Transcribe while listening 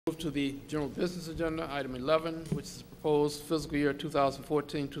Move to the general business agenda, item 11, which is the proposed fiscal year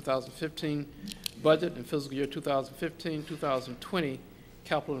 2014-2015 budget and fiscal year 2015-2020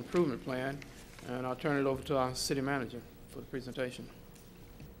 capital improvement plan. And I'll turn it over to our city manager for the presentation.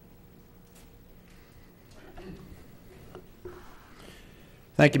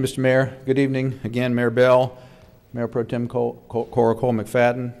 Thank you, Mr. Mayor. Good evening again, Mayor Bell, Mayor Pro Tem Cora Cole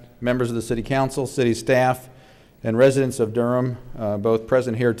McFadden, members of the City Council, city staff, and residents of Durham, both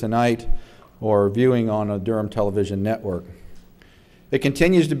present here tonight or viewing on a Durham television network. It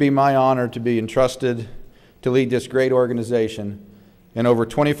continues to be my honor to be entrusted to lead this great organization and over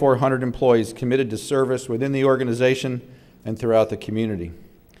 2,400 employees committed to service within the organization and throughout the community.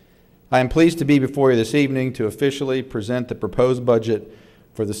 I am pleased to be before you this evening to officially present the proposed budget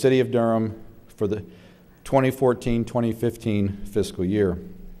for the City of Durham for the 2014-2015 fiscal year.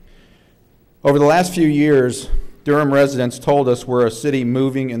 Over the last few years, Durham residents told us we're a city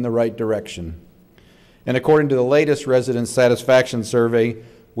moving in the right direction. And according to the latest resident satisfaction survey,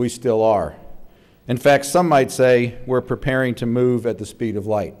 we still are. In fact, some might say we're preparing to move at the speed of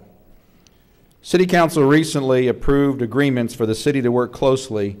light. City Council recently approved agreements for the city to work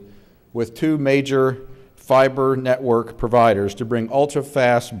closely with two major fiber network providers to bring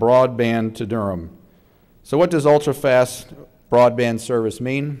ultra-fast broadband to Durham. So what does ultra-fast broadband service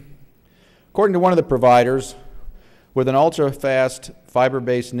mean? According to one of the providers, with an ultra-fast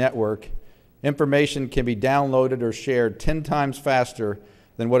fiber-based network, information can be downloaded or shared 10 times faster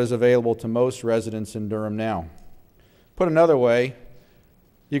than what is available to most residents in Durham now. Put another way,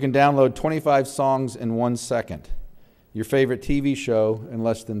 you can download 25 songs in 1 second, your favorite TV show in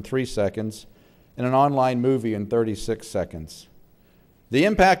less than 3 seconds, and an online movie in 36 seconds. The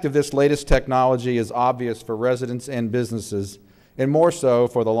impact of this latest technology is obvious for residents and businesses, and more so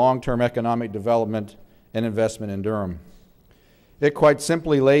for the long-term economic development and investment in Durham. It quite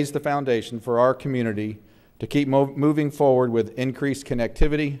simply lays the foundation for our community to keep moving forward with increased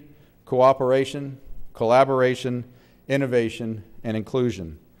connectivity, cooperation, collaboration, innovation, and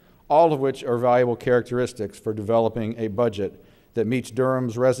inclusion, all of which are valuable characteristics for developing a budget that meets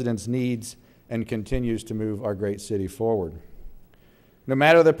Durham's residents' needs and continues to move our great city forward. No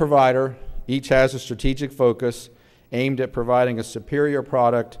matter the provider, each has a strategic focus aimed at providing a superior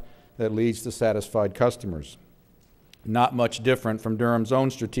product that leads to satisfied customers. Not much different from Durham's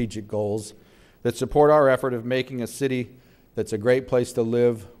own strategic goals that support our effort of making a city that's a great place to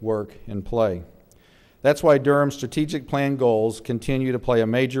live, work, and play. That's why Durham's strategic plan goals continue to play a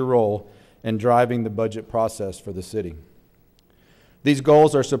major role in driving the budget process for the city. These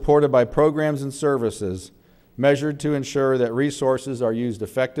goals are supported by programs and services measured to ensure that resources are used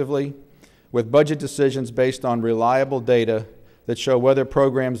effectively, with budget decisions based on reliable data that show whether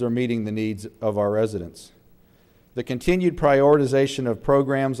programs are meeting the needs of our residents. The continued prioritization of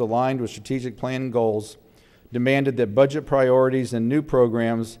programs aligned with strategic plan goals demanded that budget priorities and new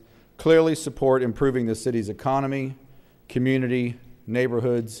programs clearly support improving the city's economy, community,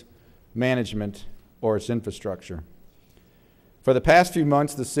 neighborhoods, management, or its infrastructure. For the past few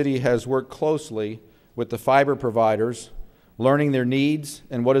months, the city has worked closely with the fiber providers, learning their needs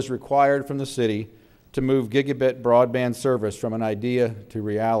and what is required from the city to move gigabit broadband service from an idea to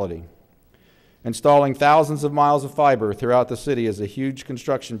reality. Installing thousands of miles of fiber throughout the city is a huge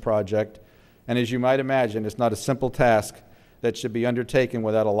construction project, and as you might imagine, it's not a simple task that should be undertaken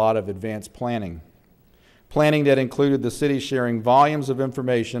without a lot of advanced planning. Planning that included the city sharing volumes of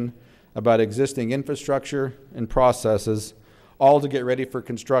information about existing infrastructure and processes, all to get ready for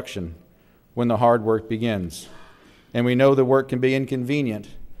construction when the hard work begins. And we know the work can be inconvenient,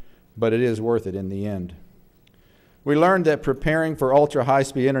 but it is worth it in the end. We learned that preparing for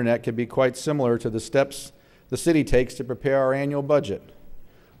ultra-high-speed internet can be quite similar to the steps the city takes to prepare our annual budget.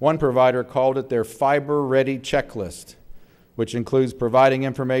 One provider called it their fiber-ready checklist, which includes providing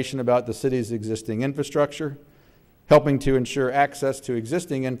information about the city's existing infrastructure, helping to ensure access to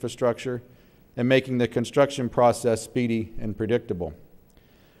existing infrastructure, and making the construction process speedy and predictable.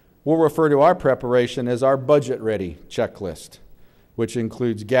 We'll refer to our preparation as our budget-ready checklist, which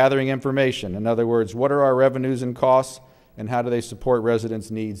includes gathering information. In other words, what are our revenues and costs, and how do they support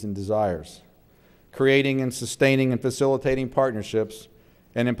residents' needs and desires? Creating and sustaining and facilitating partnerships,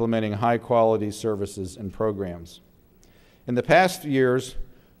 and implementing high-quality services and programs. In the past years,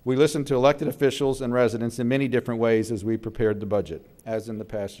 we listened to elected officials and residents in many different ways as we prepared the budget, as in the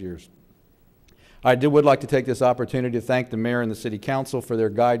past years. I would like to take this opportunity to thank the mayor and the city council for their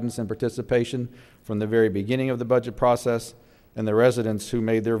guidance and participation from the very beginning of the budget process, and the residents who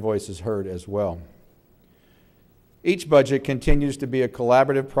made their voices heard as well. Each budget continues to be a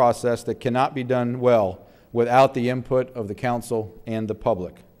collaborative process that cannot be done well without the input of the council and the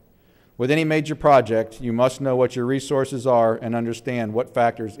public. With any major project, you must know what your resources are and understand what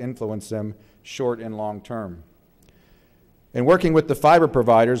factors influence them short and long term. In working with the fiber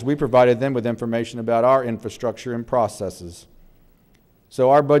providers, we provided them with information about our infrastructure and processes. So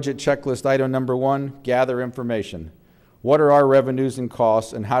our budget checklist item number 1, gather information. What are our revenues and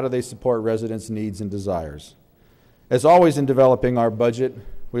costs, and how do they support residents' needs and desires? As always in developing our budget,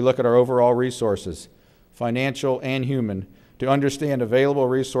 we look at our overall resources, financial and human, to understand available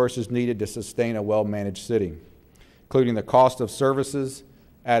resources needed to sustain a well-managed city, including the cost of services,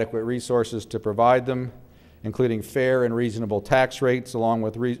 adequate resources to provide them, including fair and reasonable tax rates, along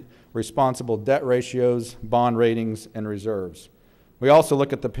with responsible debt ratios, bond ratings, and reserves. We also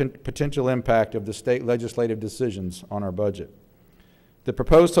look at the potential impact of the state legislative decisions on our budget. The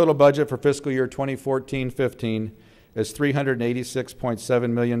proposed total budget for fiscal year 2014-15 is $386.7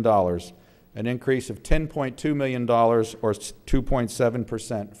 million, an increase of $10.2 million or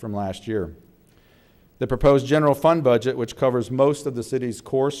 2.7% from last year. The proposed general fund budget, which covers most of the city's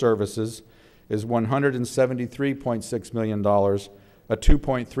core services, is $173.6 million, a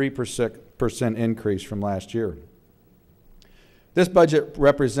 2.3% increase from last year. This budget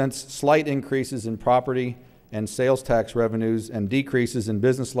represents slight increases in property and sales tax revenues and decreases in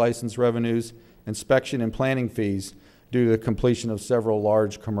business license revenues, inspection and planning fees due to the completion of several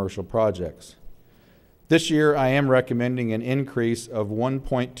large commercial projects. This year, I am recommending an increase of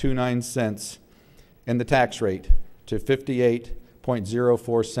 1.29 cents in the tax rate to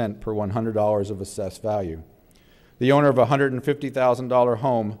 58.04 cents per $100 of assessed value. The owner of a $150,000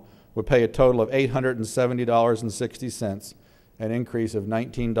 home would pay a total of $870.60, an increase of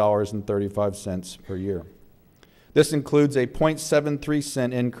 $19.35 per year. This includes a 0.73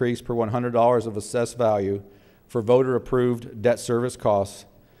 cent increase per $100 of assessed value for voter-approved debt service costs,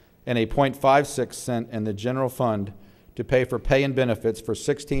 and a 0.56 cent in the general fund to pay for pay and benefits for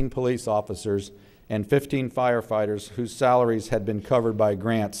 16 police officers and 15 firefighters whose salaries had been covered by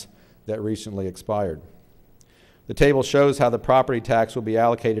grants that recently expired. The table shows how the property tax will be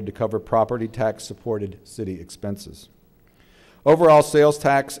allocated to cover property tax-supported city expenses. Overall, sales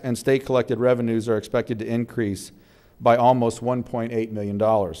tax and state-collected revenues are expected to increase by almost $1.8 million,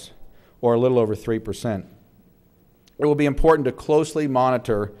 or a little over 3%. It will be important to closely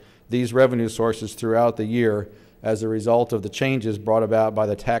monitor these revenue sources throughout the year as a result of the changes brought about by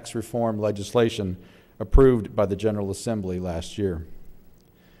the tax reform legislation approved by the General Assembly last year.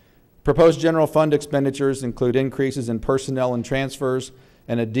 Proposed general fund expenditures include increases in personnel and transfers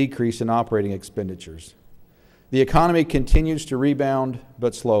and a decrease in operating expenditures. The economy continues to rebound,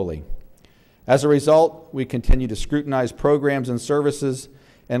 but slowly. As a result, we continue to scrutinize programs and services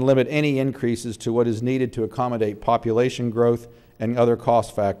and limit any increases to what is needed to accommodate population growth and other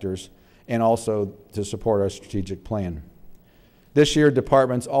cost factors, and also to support our strategic plan. This year,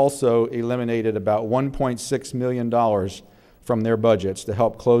 departments also eliminated about $1.6 million from their budgets to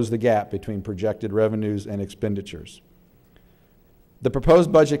help close the gap between projected revenues and expenditures. The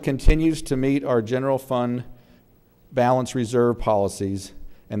proposed budget continues to meet our general fund balance reserve policies,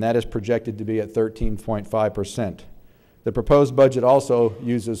 and that is projected to be at 13.5%. The proposed budget also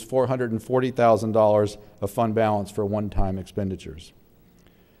uses $440,000 of fund balance for one-time expenditures.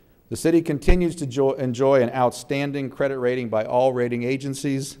 The city continues to enjoy an outstanding credit rating by all rating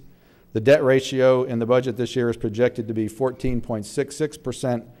agencies. The debt ratio in the budget this year is projected to be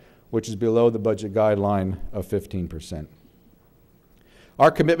 14.66%, which is below the budget guideline of 15%.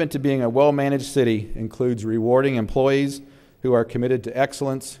 Our commitment to being a well-managed city includes rewarding employees who are committed to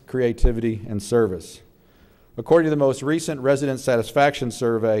excellence, creativity, and service. According to the most recent resident satisfaction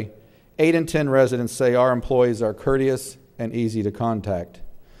survey, 8 in 10 residents say our employees are courteous and easy to contact.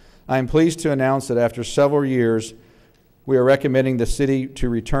 I am pleased to announce that after several years, we are recommending the city to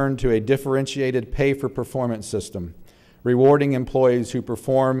return to a differentiated pay-for-performance system. Rewarding employees who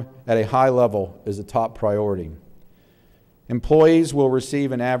perform at a high level is a top priority. Employees will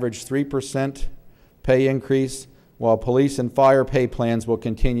receive an average 3% pay increase, while police and fire pay plans will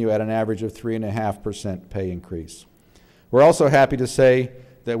continue at an average of 3.5% pay increase. We're also happy to say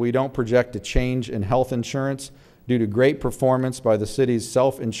that we don't project a change in health insurance due to great performance by the city's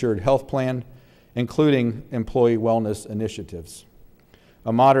self-insured health plan, including employee wellness initiatives.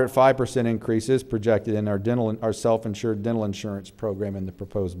 A moderate 5% increase is projected in our self-insured dental insurance program in the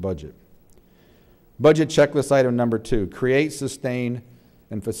proposed budget. Budget checklist item number 2, create, sustain,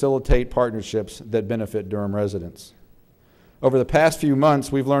 and facilitate partnerships that benefit Durham residents. Over the past few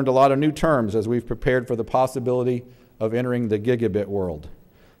months, we've learned a lot of new terms as we've prepared for the possibility of entering the gigabit world.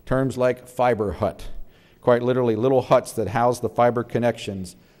 Terms like fiber hut, quite literally little huts that house the fiber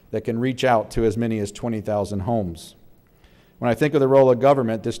connections that can reach out to as many as 20,000 homes. When I think of the role of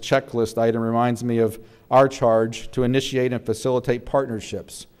government, this checklist item reminds me of our charge to initiate and facilitate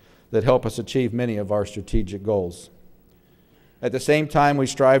partnerships that help us achieve many of our strategic goals. At the same time, we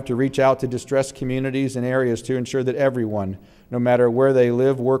strive to reach out to distressed communities and areas to ensure that everyone, no matter where they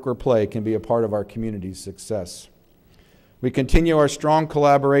live, work, or play, can be a part of our community's success. We continue our strong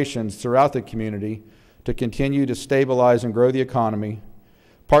collaborations throughout the community to continue to stabilize and grow the economy,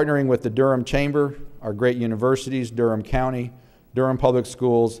 partnering with the Durham Chamber, our great universities, Durham County, Durham Public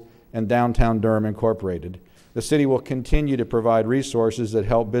Schools, and Downtown Durham Incorporated. The city will continue to provide resources that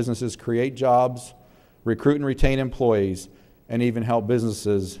help businesses create jobs, recruit and retain employees, and even help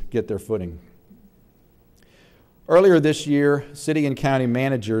businesses get their footing. Earlier this year, city and county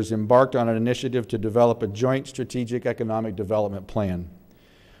managers embarked on an initiative to develop a joint strategic economic development plan.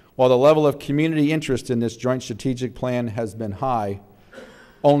 While the level of community interest in this joint strategic plan has been high,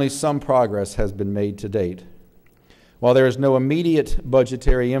 only some progress has been made to date. While there is no immediate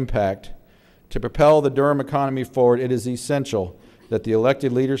budgetary impact, to propel the Durham economy forward, it is essential that the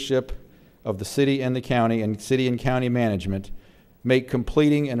elected leadership of the city and county management make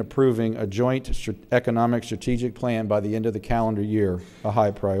completing and approving a joint economic strategic plan by the end of the calendar year a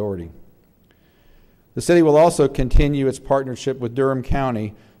high priority. The city will also continue its partnership with Durham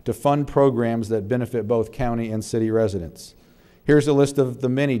County to fund programs that benefit both county and city residents. Here's a list of the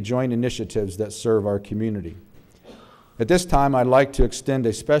many joint initiatives that serve our community. At this time, I'd like to extend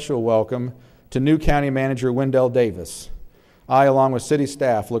a special welcome to new County Manager Wendell Davis. I, along with city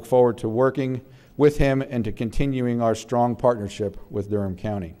staff, look forward to working with him and to continuing our strong partnership with Durham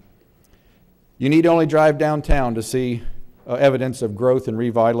County. You need only drive downtown to see evidence of growth and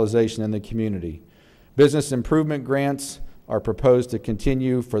revitalization in the community. Business improvement grants are proposed to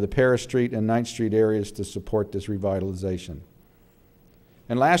continue for the Paris Street and 9th Street areas to support this revitalization.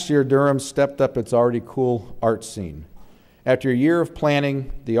 And last year, Durham stepped up its already cool art scene. After a year of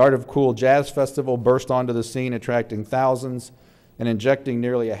planning, the Art of Cool Jazz Festival burst onto the scene, attracting thousands and injecting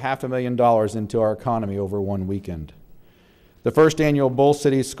nearly $500,000 into our economy over one weekend. The first annual Bull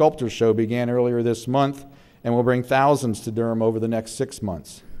City Sculpture Show began earlier this month and will bring thousands to Durham over the next 6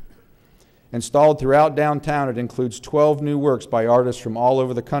 months. Installed throughout downtown, it includes 12 new works by artists from all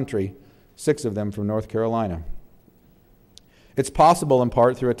over the country, 6 of them from North Carolina. It's possible in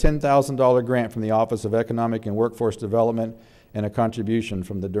part through a $10,000 grant from the Office of Economic and Workforce Development and a contribution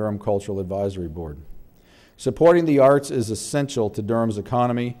from the Durham Cultural Advisory Board. Supporting the arts is essential to Durham's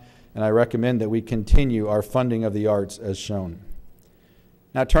economy, and I recommend that we continue our funding of the arts as shown.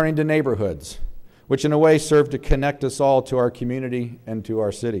 Now turning to neighborhoods, which in a way serve to connect us all to our community and to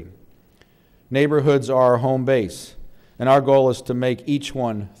our city. Neighborhoods are our home base, and our goal is to make each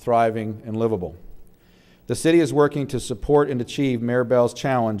one thriving and livable. The city is working to support and achieve Mayor Bell's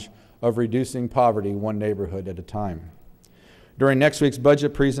challenge of reducing poverty one neighborhood at a time. During next week's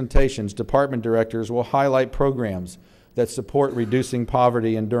budget presentations, department directors will highlight programs that support reducing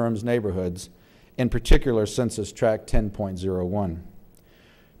poverty in Durham's neighborhoods, in particular Census Tract 10.01.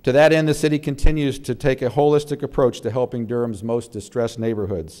 To that end, the city continues to take a holistic approach to helping Durham's most distressed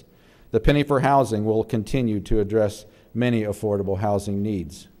neighborhoods. The Penny for Housing will continue to address many affordable housing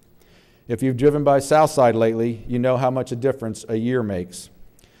needs. If you've driven by Southside lately, you know how much a difference a year makes.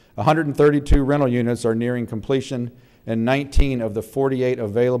 132 rental units are nearing completion, and 19 of the 48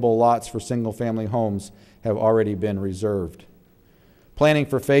 available lots for single-family homes have already been reserved. Planning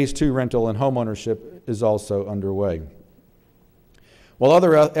for Phase 2 rental and homeownership is also underway. While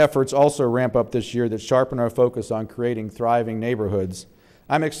other efforts also ramp up this year that sharpen our focus on creating thriving neighborhoods,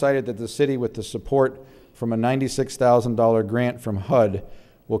 I'm excited that the city, with the support from a $96,000 grant from HUD,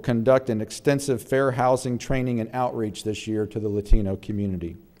 will conduct an extensive fair housing training and outreach this year to the Latino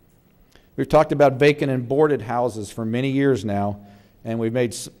community. We've talked about vacant and boarded houses for many years now, and we've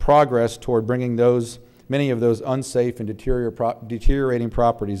made progress toward bringing many of those unsafe and deteriorating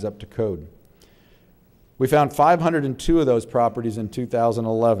properties up to code. We found 502 of those properties in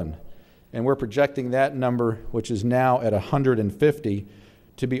 2011, and we're projecting that number, which is now at 150,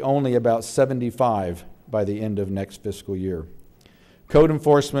 to be only about 75 by the end of next fiscal year. Code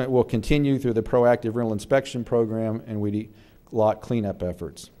enforcement will continue through the proactive rental inspection program and weedy lot cleanup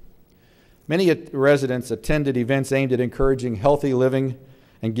efforts. Many residents attended events aimed at encouraging healthy living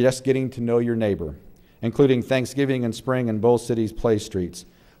and just getting to know your neighbor, including Thanksgiving and Spring and Bull City's Play Streets.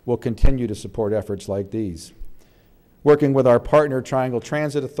 We'll continue to support efforts like these. Working with our partner, Triangle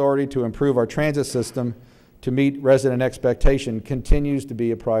Transit Authority, to improve our transit system to meet resident expectation continues to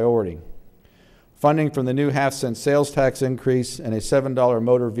be a priority. Funding from the new half-cent sales tax increase and a $7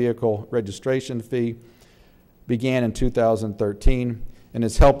 motor vehicle registration fee began in 2013 and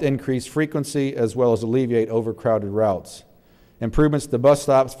has helped increase frequency as well as alleviate overcrowded routes. Improvements to bus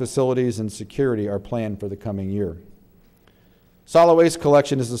stops, facilities, and security are planned for the coming year. Solid waste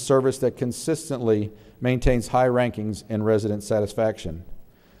collection is a service that consistently maintains high rankings in resident satisfaction.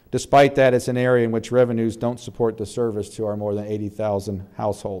 Despite that, it's an area in which revenues don't support the service to our more than 80,000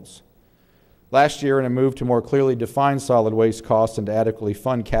 households. Last year, in a move to more clearly define solid waste costs and to adequately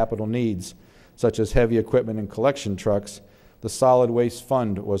fund capital needs, such as heavy equipment and collection trucks, the Solid Waste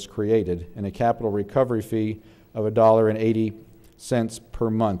Fund was created, and a capital recovery fee of $1.80 per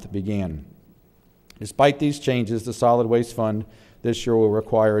month began. Despite these changes, the Solid Waste Fund this year will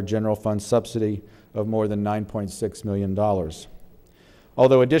require a general fund subsidy of more than $9.6 million.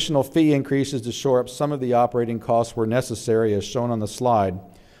 Although additional fee increases to shore up some of the operating costs were necessary, as shown on the slide,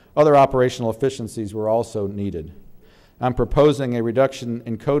 other operational efficiencies were also needed. I'm proposing a reduction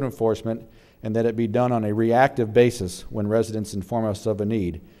in code enforcement and that it be done on a reactive basis when residents inform us of a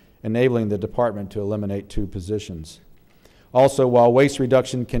need, enabling the department to eliminate 2 positions. Also, while waste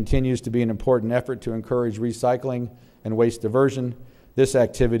reduction continues to be an important effort to encourage recycling and waste diversion, this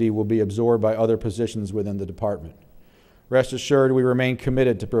activity will be absorbed by other positions within the department. Rest assured, we remain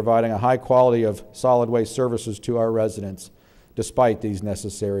committed to providing a high quality of solid waste services to our residents, despite these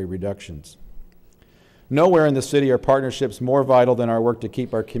necessary reductions. Nowhere in the city are partnerships more vital than our work to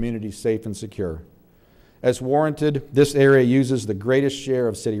keep our communities safe and secure. As warranted, this area uses the greatest share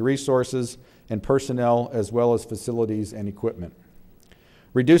of city resources and personnel, as well as facilities and equipment.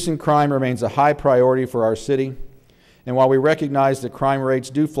 Reducing crime remains a high priority for our city, and while we recognize that crime rates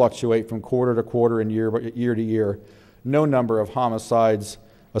do fluctuate from quarter to quarter and year to year, no number of homicides,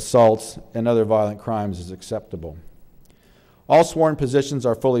 assaults, and other violent crimes is acceptable. All sworn positions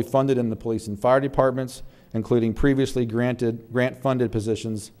are fully funded in the police and fire departments, including previously grant-funded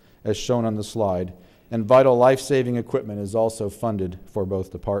positions as shown on the slide, and vital life-saving equipment is also funded for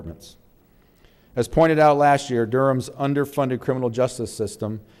both departments. As pointed out last year, Durham's underfunded criminal justice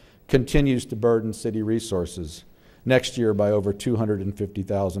system continues to burden city resources, next year by over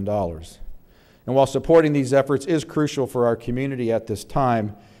 $250,000. And while supporting these efforts is crucial for our community at this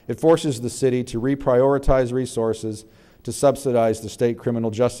time, it forces the city to reprioritize resources to subsidize the state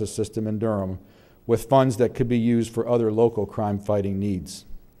criminal justice system in Durham with funds that could be used for other local crime-fighting needs.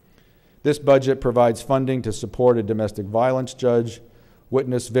 This budget provides funding to support a domestic violence judge,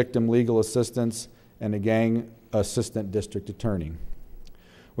 witness victim legal assistance, and a gang assistant district attorney.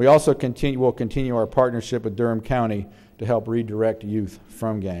 We also will continue our partnership with Durham County to help redirect youth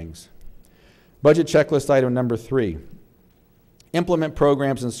from gangs. Budget checklist item number 3. Implement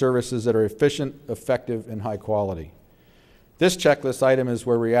programs and services that are efficient, effective, and high quality. This checklist item is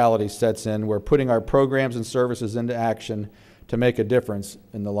where reality sets in. We're putting our programs and services into action to make a difference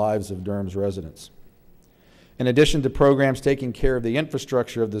in the lives of Durham's residents. In addition to programs, taking care of the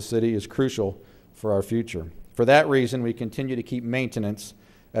infrastructure of the city is crucial for our future. For that reason, we continue to keep maintenance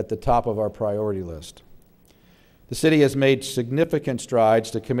at the top of our priority list. The city has made significant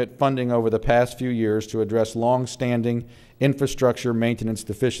strides to commit funding over the past few years to address long-standing infrastructure maintenance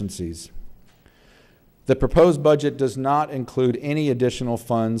deficiencies. The proposed budget does not include any additional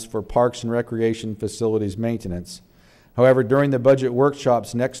funds for parks and recreation facilities maintenance. However, during the budget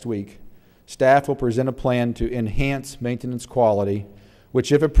workshops next week, staff will present a plan to enhance maintenance quality,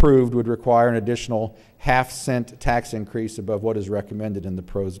 which, if approved, would require an additional half-cent tax increase above what is recommended in the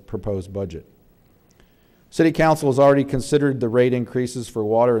proposed budget. City Council has already considered the rate increases for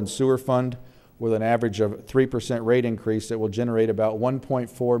water and sewer fund with an average of 3% rate increase that will generate about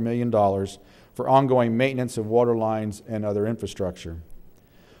 $1.4 million for ongoing maintenance of water lines and other infrastructure.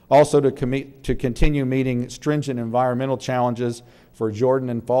 Also, to continue meeting stringent environmental challenges for Jordan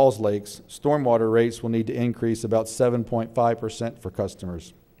and Falls Lakes, stormwater rates will need to increase about 7.5% for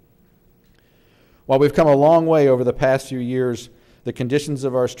customers. While we've come a long way over the past few years, the conditions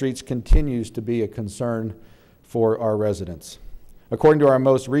of our streets continues to be a concern for our residents, according to our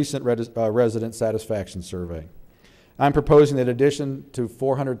most recent resident satisfaction survey. I'm proposing that in addition to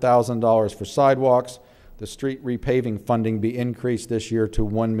 $400,000 for sidewalks, the street repaving funding be increased this year to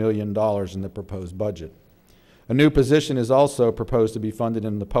 $1 million in the proposed budget. A new position is also proposed to be funded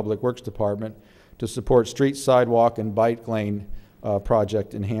in the Public Works Department to support street, sidewalk, and bike lane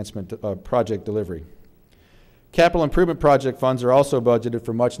project delivery. Capital improvement project funds are also budgeted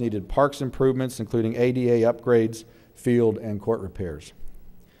for much-needed parks improvements, including ADA upgrades, field, and court repairs.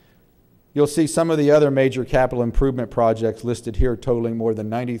 You'll see some of the other major capital improvement projects listed here totaling more than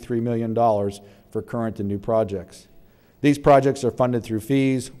 $93 million for current and new projects. These projects are funded through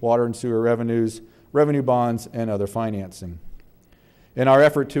fees, water and sewer revenues, revenue bonds, and other financing. In our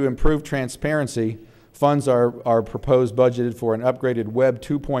effort to improve transparency, funds are proposed budgeted for an upgraded Web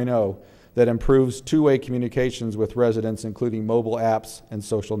 2.0 that improves two-way communications with residents, including mobile apps and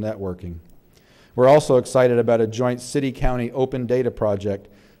social networking. We're also excited about a joint city-county open data project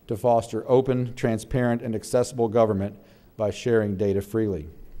to foster open, transparent, and accessible government by sharing data freely.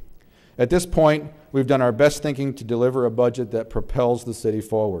 At this point, we've done our best thinking to deliver a budget that propels the city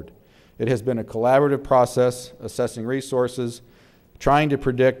forward. It has been a collaborative process, assessing resources, trying to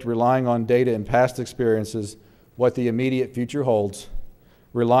predict, relying on data and past experiences, what the immediate future holds,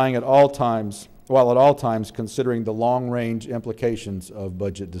 relying at all times, while at all times considering the long-range implications of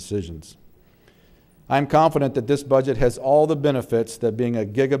budget decisions. I'm confident that this budget has all the benefits that being a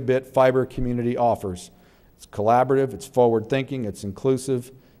gigabit fiber community offers. It's collaborative, it's forward-thinking, it's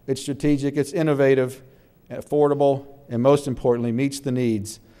inclusive, it's strategic, it's innovative, affordable, and most importantly, meets the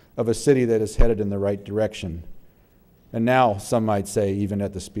needs of a city that is headed in the right direction. And now, some might say, even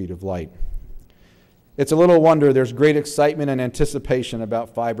at the speed of light. It's a little wonder there's great excitement and anticipation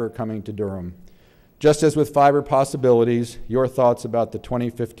about fiber coming to Durham. Just as with fiber possibilities, your thoughts about the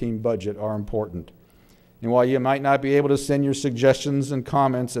 2015 budget are important. And while you might not be able to send your suggestions and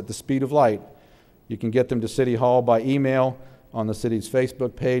comments at the speed of light, you can get them to City Hall by email, on the city's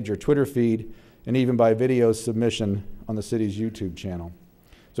Facebook page or Twitter feed, and even by video submission on the city's YouTube channel.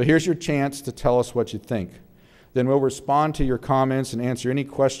 So here's your chance to tell us what you think. Then we'll respond to your comments and answer any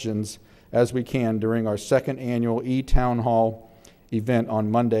questions as we can during our second annual E-Town Hall event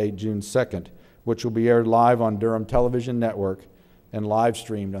on Monday, June 2nd, which will be aired live on Durham Television Network and live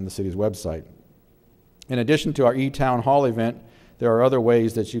streamed on the city's website. In addition to our E-Town Hall event, there are other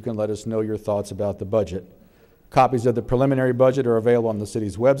ways that you can let us know your thoughts about the budget. Copies of the preliminary budget are available on the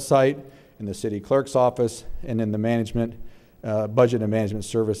city's website, in the city clerk's office, and in the Budget and Management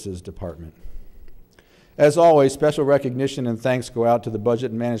Services Department. As always, special recognition and thanks go out to the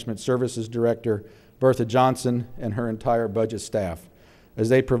Budget and Management Services Director, Bertha Johnson, and her entire budget staff, as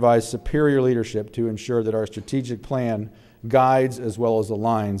they provide superior leadership to ensure that our strategic plan guides as well as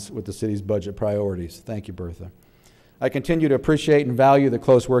aligns with the city's budget priorities. Thank you, Bertha. I continue to appreciate and value the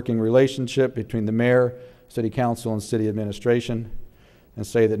close working relationship between the mayor, city council, and city administration, and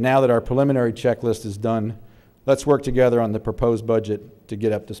say that now that our preliminary checklist is done, let's work together on the proposed budget to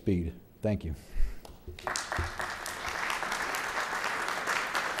get up to speed. Thank you.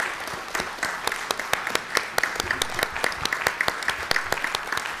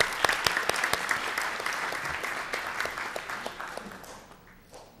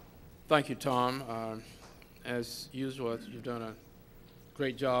 Thank you, Tom. As usual, you've done a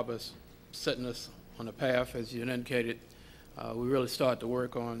great job of setting us on a path, as you indicated. We really start to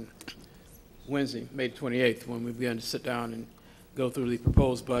work on Wednesday, May 28th, when we begin to sit down and go through the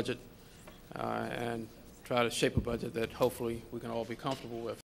proposed budget and try to shape a budget that hopefully we can all be comfortable with.